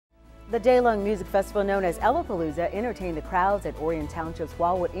The day-long music festival known as Palooza entertained the crowds at Orion Township's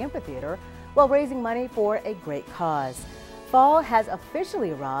Wildwood Amphitheater while raising money for a great cause. Fall has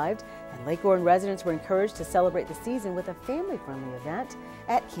officially arrived, and Lake Orion residents were encouraged to celebrate the season with a family-friendly event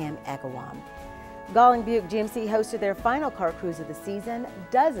at Camp Agawam. Golling GMC hosted their final car cruise of the season.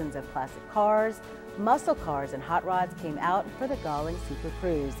 Dozens of classic cars, muscle cars, and hot rods came out for the Golling Super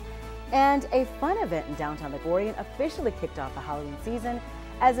Cruise. And a fun event in downtown Lake Orion officially kicked off the Halloween season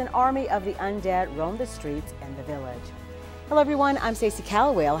as an army of the undead roamed the streets and the village. Hello everyone, I'm Stacy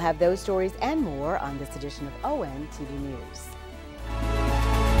Calloway. I'll have those stories and more on this edition of ONTV News.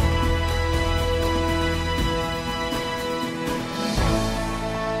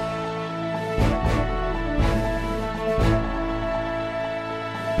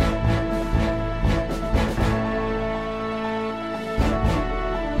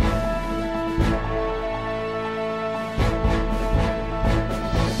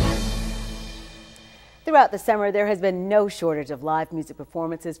 Throughout the summer, there has been no shortage of live music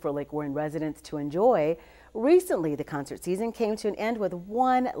performances for Lake Orion residents to enjoy. Recently, the concert season came to an end with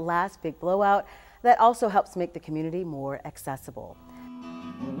one last big blowout that also helps make the community more accessible.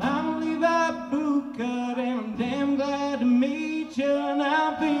 Well, I'm Levi Bootcut, and I'm damn glad to meet you, and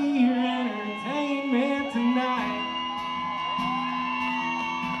I'll be your entertainment tonight.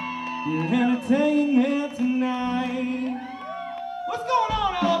 Your entertainment tonight. What's going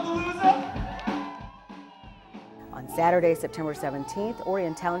on, Palooza? On Saturday, September 17th,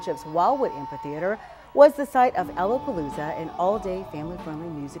 Orion Township's Wildwood Amphitheater was the site of Palooza, an all-day family-friendly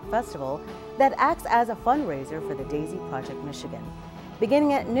music festival that acts as a fundraiser for the Daisy Project Michigan.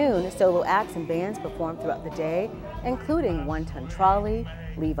 Beginning at noon, solo acts and bands performed throughout the day, including One Ton Trolley,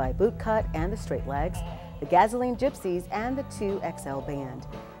 Levi Bootcut and the Straight Legs, the Gasoline Gypsies, and the 2XL Band.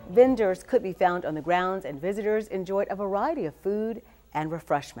 Vendors could be found on the grounds, and visitors enjoyed a variety of food and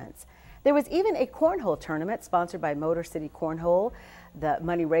refreshments. There was even a cornhole tournament sponsored by Motor City Cornhole. The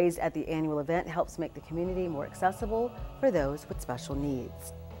money raised at the annual event helps make the community more accessible for those with special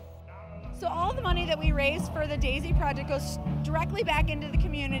needs. So all the money that we raise for the Daisy Project goes directly back into the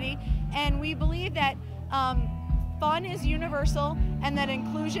community, and we believe that fun is universal and that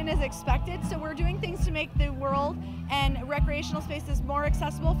inclusion is expected. So we're doing things to make the world and recreational spaces more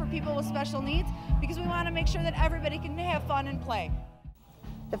accessible for people with special needs, because we want to make sure that everybody can have fun and play.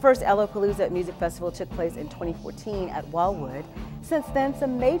 The first Palooza Music Festival took place in 2014 at Wildwood. Since then,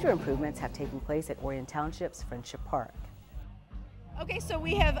 some major improvements have taken place at Orion Township's Friendship Park. Okay, so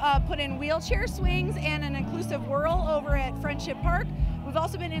we have put in wheelchair swings and an inclusive whirl over at Friendship Park. We've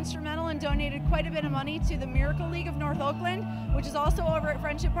also been instrumental and donated quite a bit of money to the Miracle League of North Oakland, which is also over at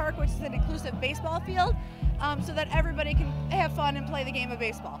Friendship Park, which is an inclusive baseball field, so that everybody can have fun and play the game of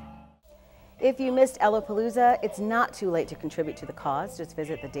baseball. If you missed Palooza, it's not too late to contribute to the cause. Just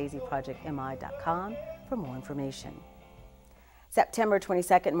visit thedaisyprojectmi.com for more information. September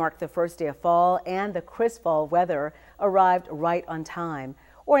 22nd marked the first day of fall, and the crisp fall weather arrived right on time.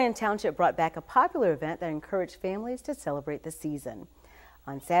 Orion Township brought back a popular event that encouraged families to celebrate the season.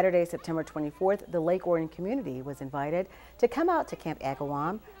 On Saturday, September 24th, the Lake Orion community was invited to come out to Camp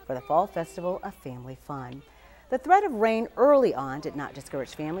Agawam for the Fall Festival of Family Fun. The threat of rain early on did not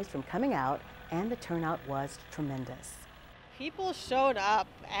discourage families from coming out, and the turnout was tremendous. People showed up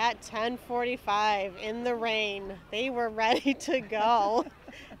at 10:45 in the rain. They were ready to go.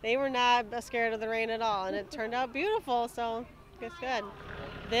 They were not scared of the rain at all, and it turned out beautiful, so it's good.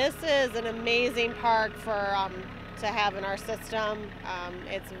 This is an amazing park to have in our system.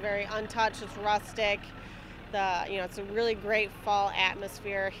 It's very untouched, it's rustic. It's a really great fall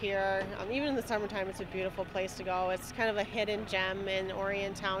atmosphere here. Even in the summertime, it's a beautiful place to go. It's kind of a hidden gem in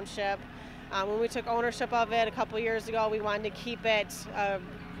Orion Township. When we took ownership of it a couple years ago, we wanted to keep it a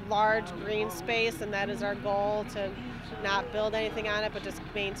large green space, and that is our goal, to not build anything on it, but just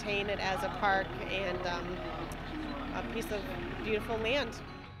maintain it as a park and a piece of beautiful land.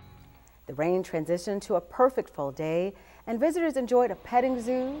 The rain transitioned to a perfect fall day, and visitors enjoyed a petting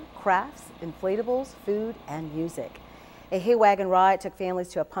zoo, crafts, inflatables, food, and music. A hay wagon ride took families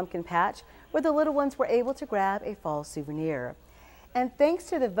to a pumpkin patch where the little ones were able to grab a fall souvenir. And thanks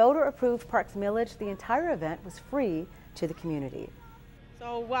to the voter-approved Parks Millage, the entire event was free to the community.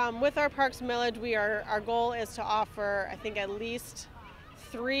 So with our Parks Millage, our goal is to offer, I think, at least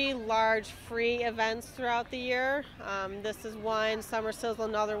 3 large free events throughout the year. This is one, Summer Sizzle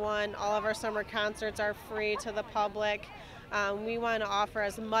another one. All of our summer concerts are free to the public. We want to offer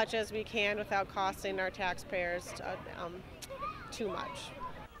as much as we can without costing our taxpayers too much.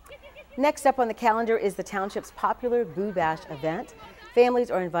 Next up on the calendar is the township's popular Boo Bash event. Families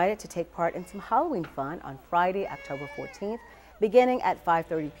are invited to take part in some Halloween fun on Friday, October 14th. beginning at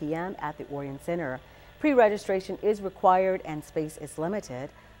 5:30 p.m. at the Orion Center. Pre-registration is required and space is limited.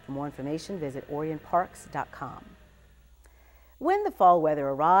 For more information, visit orionparks.com. When the fall weather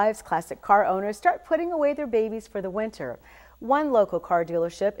arrives, classic car owners start putting away their babies for the winter. One local car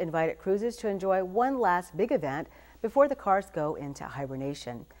dealership invited cruisers to enjoy one last big event before the cars go into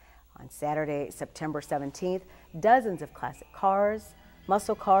hibernation. On Saturday, September 17th, dozens of classic cars,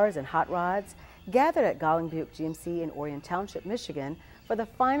 muscle cars, and hot rods gathered at Golling GMC in Orion Township, Michigan for the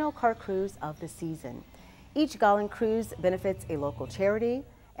final car cruise of the season. Each Golling cruise benefits a local charity,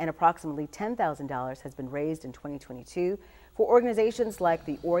 and approximately $10,000 has been raised in 2022 for organizations like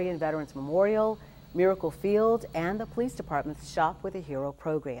the Orion Veterans Memorial, Miracle Field, and the Police Department's Shop with a Hero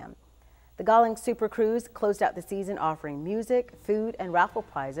program. The Golling Super Cruise closed out the season offering music, food, and raffle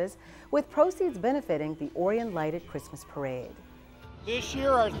prizes, with proceeds benefiting the Orion Lighted Christmas Parade. This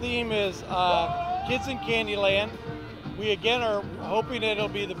year our theme is Kids in Candyland. We again are hoping that it'll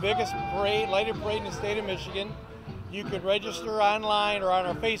be the biggest parade, lighted parade in the state of Michigan. You can register online or on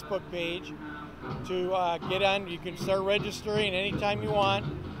our Facebook page to get on. You can start registering anytime you want.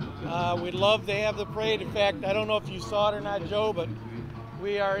 We'd love to have the parade. In fact, I don't know if you saw it or not, Joe, but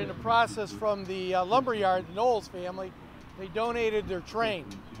we are in the process from the lumberyard, the Knowles family. They donated their train.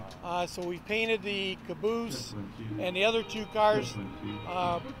 So we painted the caboose and the other two cars.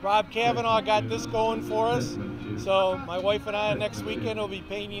 Rob Cavanaugh got this going for us. So my wife and I next weekend will be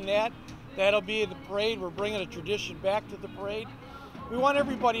painting that. That'll be the parade. We're bringing a tradition back to the parade. We want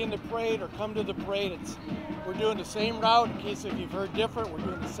everybody in the parade or come to the parade. We're doing the same route. In case if you've heard different, we're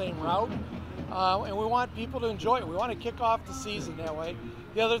doing the same route. And we want people to enjoy it. We want to kick off the season that way.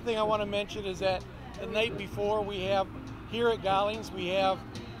 The other thing I want to mention is that the night before we have, here at Golling's, we have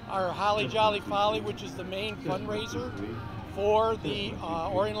our Holly Jolly Folly, which is the main fundraiser for the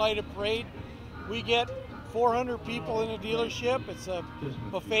Orion Lighted Parade. We get 400 people in the dealership. It's a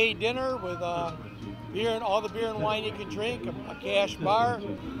buffet dinner with beer and all the beer and wine you can drink, a cash bar,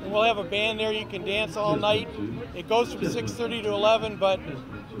 and we'll have a band there. You can dance all night. It goes from 6:30 to 11, but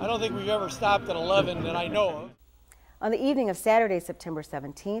I don't think we've ever stopped at 11 that I know of. On the evening of Saturday, September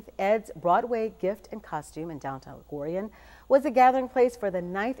 17th, Ed's Broadway Gift and Costume in downtown Orion was the gathering place for the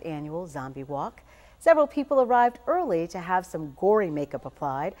 9th annual Zombiewalk. Several people arrived early to have some gory makeup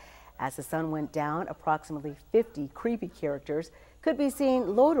applied. As the sun went down, approximately 50 creepy characters could be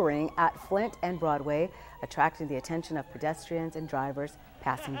seen loitering at Flint and Broadway, attracting the attention of pedestrians and drivers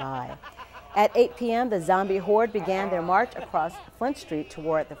passing by. At 8 p.m., the zombie horde began their march across Flint Street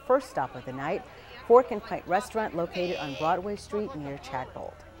toward the first stop of the night, Fork and Pint Restaurant located on Broadway Street near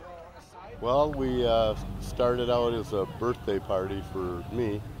Chadbolt. Well, we started out as a birthday party for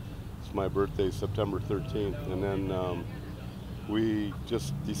me. It's my birthday, September 13th, and then we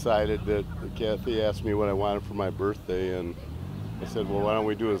just decided that Kathy asked me what I wanted for my birthday, and I said, well, why don't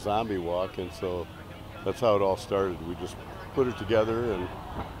we do a zombie walk? And so that's how it all started. We just put it together, and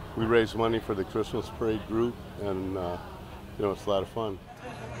we raised money for the Christmas parade group, and you know, it's a lot of fun.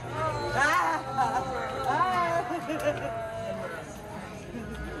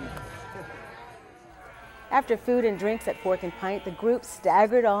 After food and drinks at Fork and Pint, the group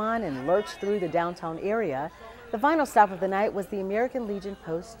staggered on and lurched through the downtown area. The final stop of the night was the American Legion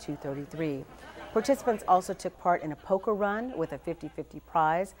Post 233. Participants also took part in a poker run with a 50-50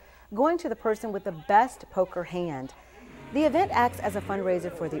 prize, going to the person with the best poker hand. The event acts as a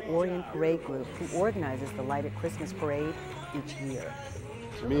fundraiser for the Orion Parade Group, who organizes the Lighted Christmas Parade each year.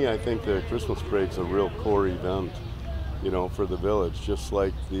 To me, I think the Christmas parade's a real core event, you know, for the village, just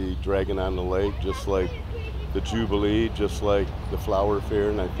like the Dragon on the Lake, just like the Jubilee, just like the Flower Fair,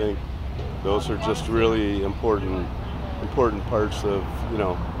 and I think those are just really important parts of, you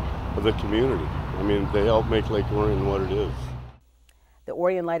know, of the community. I mean, they help make Lake Orion what it is. The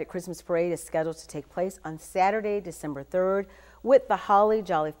Orion Lighted Christmas Parade is scheduled to take place on Saturday, December 3rd, with the Holly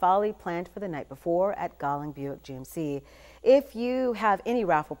Jolly Folly planned for the night before at Golling GMC. If you have any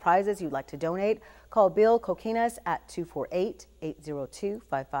raffle prizes you'd like to donate, call Bill Kokinas at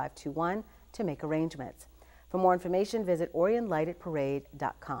 248-802-5521 to make arrangements. For more information, visit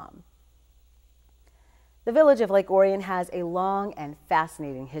orionlightedparade.com. The village of Lake Orion has a long and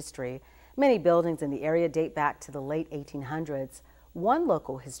fascinating history. Many buildings in the area date back to the late 1800s. One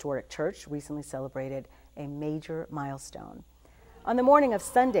local historic church recently celebrated a major milestone. On the morning of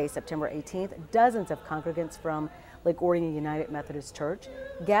Sunday, September 18th, dozens of congregants from Lake Orion United Methodist Church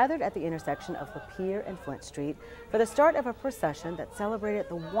gathered at the intersection of Lapeer and Flint Street for the start of a procession that celebrated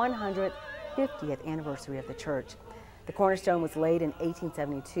the 150th anniversary of the church. The cornerstone was laid in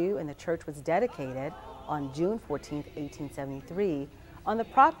 1872, and the church was dedicated on June 14, 1873, on the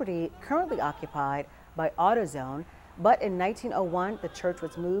property currently occupied by AutoZone but in 1901, the church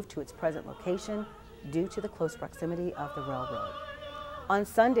was moved to its present location due to the close proximity of the railroad. On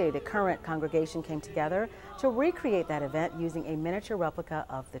Sunday, the current congregation came together to recreate that event using a miniature replica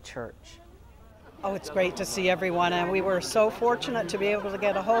of the church. Oh, it's great to see everyone, and we were so fortunate to be able to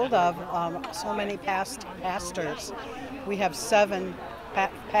get a hold of so many past pastors. We have 7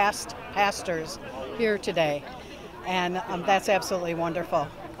 past pastors here today, and that's absolutely wonderful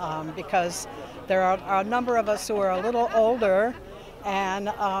because there are a number of us who are a little older,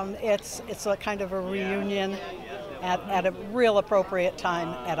 and it's a kind of a reunion at a real appropriate time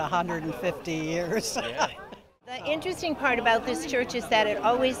at 150 years. The interesting part about this church is that it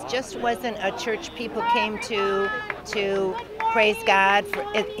always just wasn't a church people came to praise God.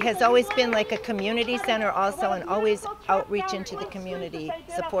 It has always been like a community center also, and always outreach into the community,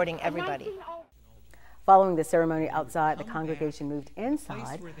 supporting everybody. Following the ceremony outside, the congregation moved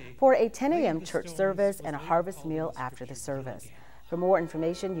inside for a 10 a.m. church service and a harvest meal after the service. For more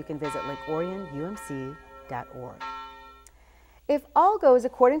information, you can visit lakeorionumc.org. If all goes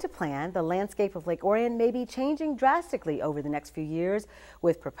according to plan, the landscape of Lake Orion may be changing drastically over the next few years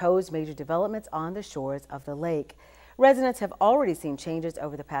with proposed major developments on the shores of the lake. Residents have already seen changes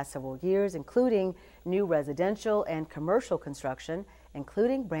over the past several years, including new residential and commercial construction,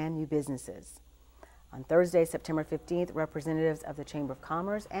 including brand new businesses. On Thursday, September 15th, representatives of the Chamber of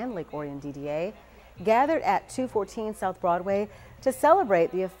Commerce and Lake Orion DDA gathered at 214 South Broadway to celebrate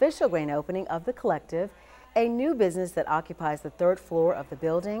the official grand opening of the Collective, a new business that occupies the 3rd floor of the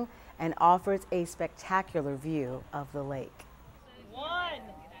building and offers a spectacular view of the lake. 1,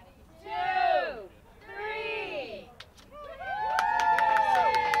 2, 3.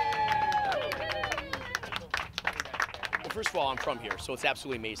 Well, first of all, I'm from here, so it's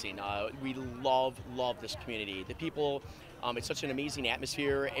absolutely amazing. We love this community. The people, it's such an amazing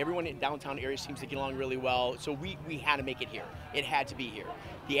atmosphere. Everyone in downtown area seems to get along really well, so we had to make it here. It had to be here.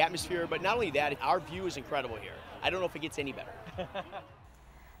 The atmosphere, but not only that, our view is incredible here. I don't know if it gets any better.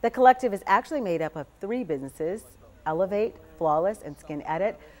 The Collective is actually made up of 3 businesses, Elevate, Flawless, and Skin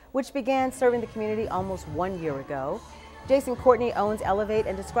Edit, which began serving the community almost 1 year ago. Jason Courtney owns Elevate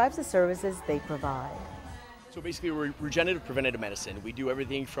and describes the services they provide. So basically, we're regenerative preventative medicine. We do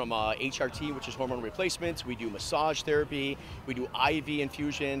everything from HRT, which is hormone replacements. We do massage therapy. We do IV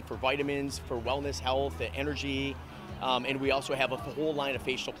infusion for vitamins, for wellness, health, energy. And we also have a whole line of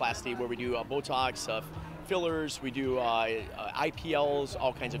facial plastic where we do Botox, fillers, we do IPLs,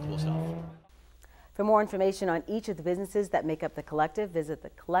 all kinds of cool stuff. For more information on each of the businesses that make up the Collective, visit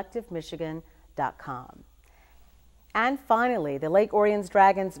thecollectivemichigan.com. And finally, the Lake Orion's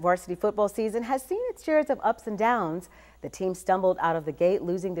Dragons varsity football season has seen its shares of ups and downs. The team stumbled out of the gate,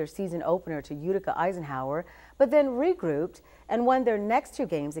 losing their season opener to Utica Eisenhower, but then regrouped and won their next 2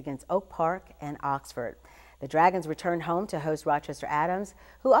 games against Oak Park and Oxford. The Dragons returned home to host Rochester Adams,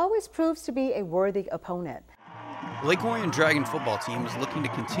 who always proves to be a worthy opponent. The Lake Orion Dragon football team is looking to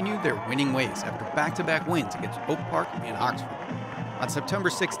continue their winning ways after back-to-back wins against Oak Park and Oxford. On September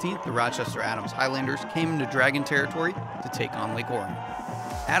 16th, the Rochester Adams Highlanders came into Dragon territory to take on Lake Orion.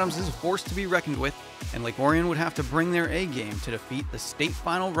 Adams is a force to be reckoned with, and Lake Orion would have to bring their A game to defeat the state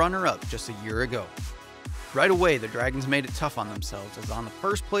final runner-up just a year ago. Right away, the Dragons made it tough on themselves as on the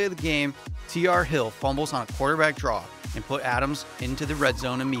first play of the game, T.R. Hill fumbles on a quarterback draw and put Adams into the red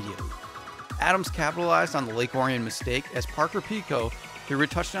zone immediately. Adams capitalized on the Lake Orion mistake as Parker Pico threw a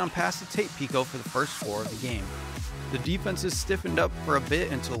touchdown pass to Tate Pico for the first score of the game. The defenses stiffened up for a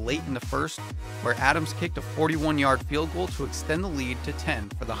bit until late in the first, where Adams kicked a 41-yard field goal to extend the lead to 10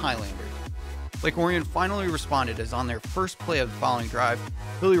 for the Highlanders. Lake Orion finally responded as on their first play of the following drive,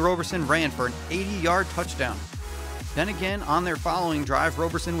 Billy Roberson ran for an 80-yard touchdown. Then again, on their following drive,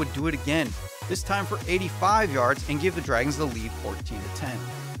 Roberson would do it again, this time for 85 yards and give the Dragons the lead 14-10.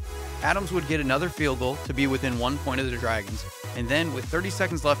 Adams would get another field goal to be within 1 point of the Dragons, and then with 30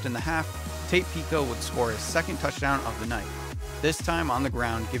 seconds left in the half, Tate Pico would score his second touchdown of the night, this time on the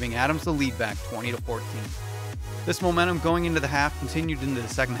ground, giving Adams the lead back 20-14. This momentum going into the half continued into the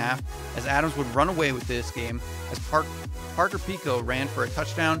second half as Adams would run away with this game as Parker Pico ran for a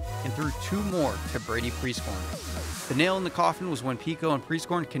touchdown and threw 2 more to Brady Prescorn. The nail in the coffin was when Pico and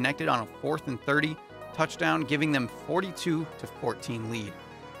Prescorn connected on a 4th and 30 touchdown, giving them 42-14 lead.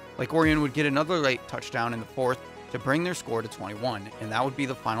 Lake Orion would get another late touchdown in the 4th to bring their score to 21, and that would be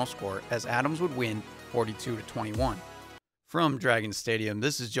the final score as Adams would win 42-21. From Dragon Stadium,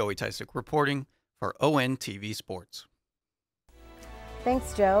 this is Joey Tysick reporting for ONTV Sports.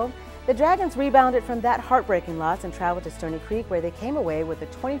 Thanks, Joe. The Dragons rebounded from that heartbreaking loss and traveled to Stony Creek, where they came away with a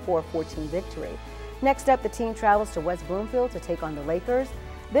 24-14 victory. Next up, the team travels to West Bloomfield to take on the Lakers,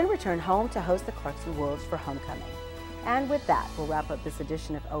 then return home to host the Clarkson Wolves for homecoming. And with that, we'll wrap up this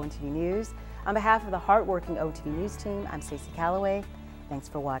edition of ONTV News. On behalf of the hardworking ONTV News team, I'm Stacy Calloway. Thanks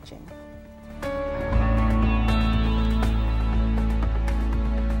for watching.